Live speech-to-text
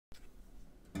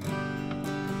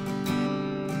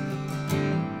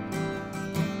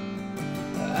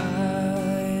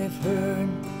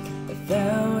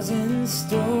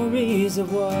stories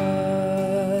of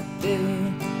what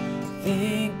they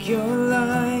think you're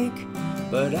like,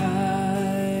 but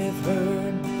I've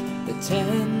heard the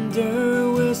tender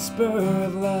whisper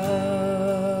of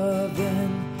love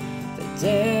in the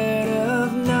dead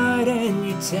of night, and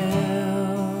you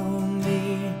tell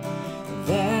me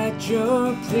that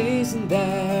you're pleased and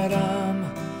that I'm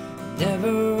never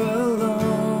alone.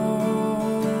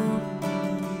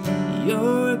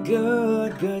 You're a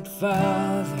good, good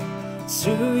father. It's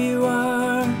who you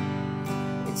are.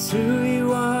 It's who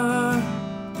you are.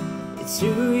 It's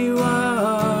who you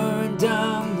are, and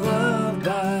I'm loved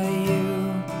by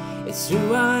you. It's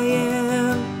who I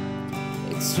am.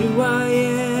 It's who I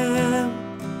am.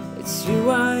 It's who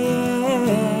I am.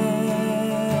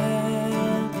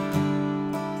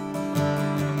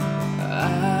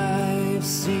 I've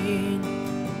seen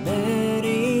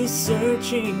many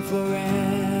searching for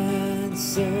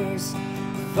answers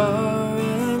far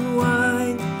and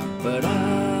wide, but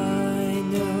I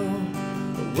know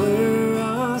we're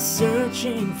all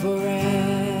searching for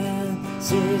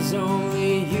answers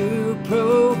only you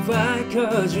provide,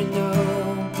 'cause you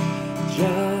know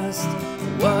just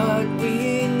what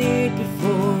we need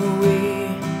before we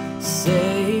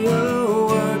say a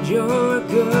word. You're a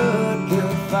good,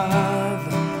 good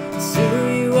father. It's who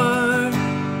you are.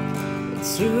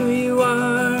 It's who you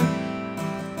are.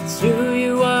 It's who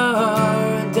you are,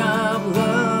 and I'm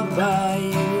loved by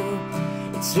you.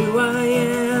 It's who I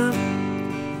am.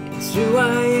 It's who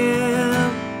I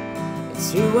am.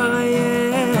 It's who I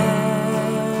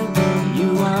am.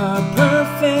 You are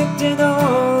perfect in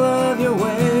all of your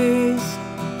ways.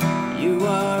 You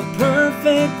are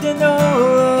perfect in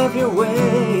all of your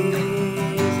ways.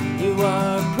 You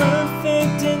are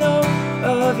perfect in all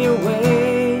of your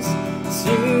ways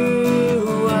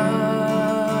to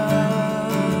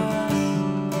us.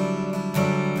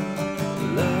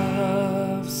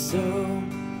 Love so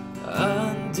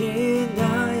undeniable,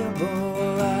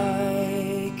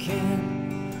 I can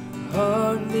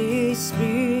hardly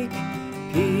speak.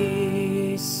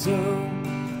 Peace so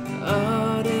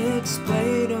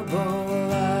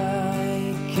unexplainable,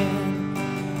 I can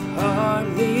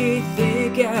hardly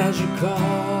think as you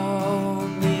call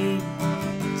me.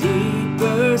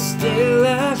 Deeper still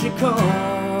as you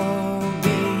call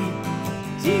me.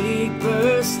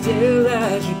 Deeper still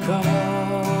as you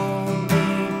call me.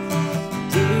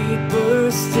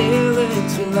 Deeper still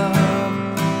into love.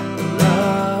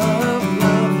 Love,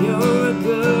 love, you're a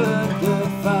good,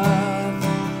 good father.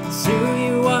 It's who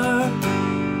you are.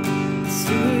 It's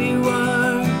who you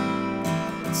are.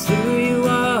 It's who you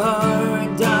are,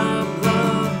 and I'm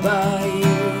loved by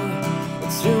you.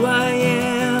 It's who I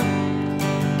am.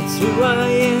 It's who I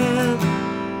am.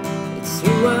 It's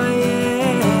who I am.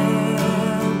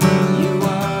 You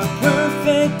are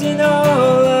perfect in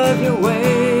all of your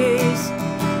ways.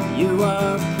 You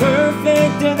are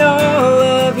perfect in all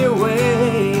of your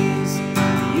ways.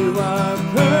 You are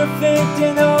perfect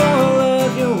in all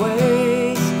of your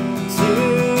ways to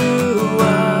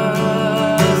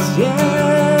us,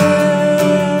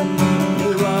 yeah.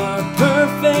 You are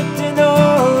perfect in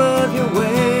all of your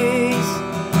ways.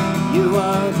 You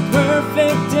are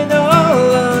perfect in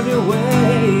all of your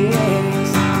ways.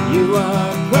 You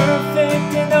are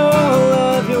perfect in all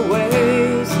of your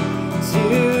ways to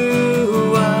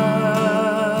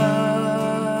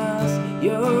us.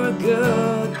 You're a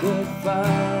good, good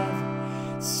father.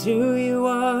 It's who you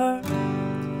are.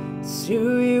 It's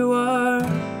who you are.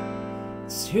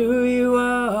 It's who you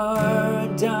are,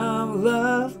 and I'm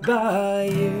loved by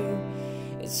you.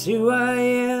 It's who I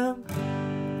am.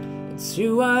 It's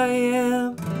who I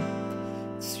am.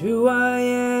 It's who I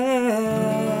am.